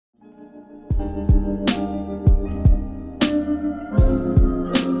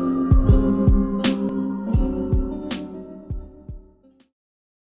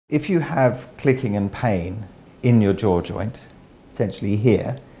If you have clicking and pain in your jaw joint, essentially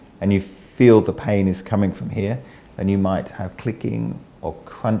here, and you feel the pain is coming from here, and you might have clicking or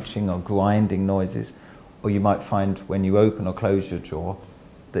crunching or grinding noises, or you might find when you open or close your jaw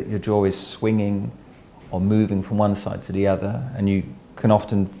that your jaw is swinging or moving from one side to the other, and you can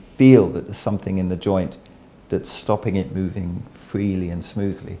often feel that there's something in the joint that's stopping it moving freely and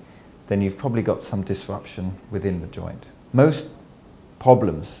smoothly, then you've probably got some disruption within the joint. Most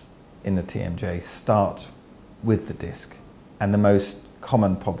problems in the TMJ start with the disc, and the most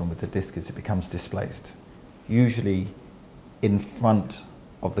common problem with the disc is it becomes displaced, usually in front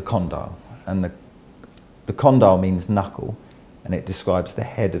of the condyle. And the condyle means knuckle, and it describes the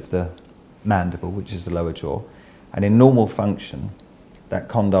head of the mandible, which is the lower jaw. And in normal function, that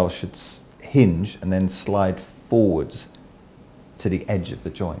condyle should hinge and then slide forwards to the edge of the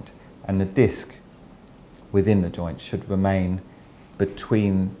joint. And the disc within the joint should remain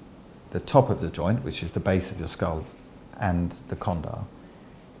between the top of the joint, which is the base of your skull, and the condyle.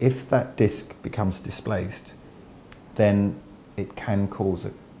 If that disc becomes displaced, then it can cause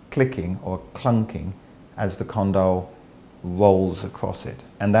a clicking or a clunking as the condyle rolls across it.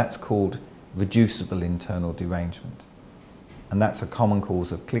 And that's called reducible internal derangement. And that's a common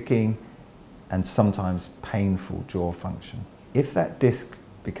cause of clicking and sometimes painful jaw function. If that disc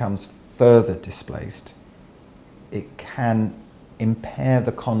becomes further displaced, it can impair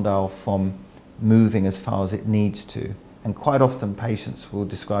the condyle from moving as far as it needs to. And quite often patients will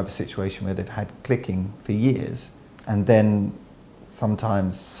describe a situation where they've had clicking for years, and then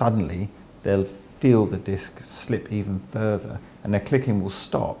sometimes suddenly they'll feel the disc slip even further and their clicking will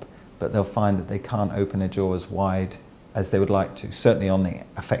stop, but they'll find that they can't open their jaw as wide as they would like to, certainly on the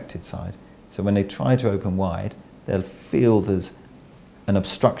affected side. So when they try to open wide, they'll feel there's an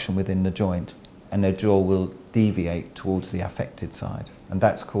obstruction within the joint and their jaw will deviate towards the affected side. And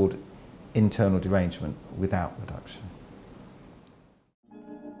that's called internal derangement without reduction.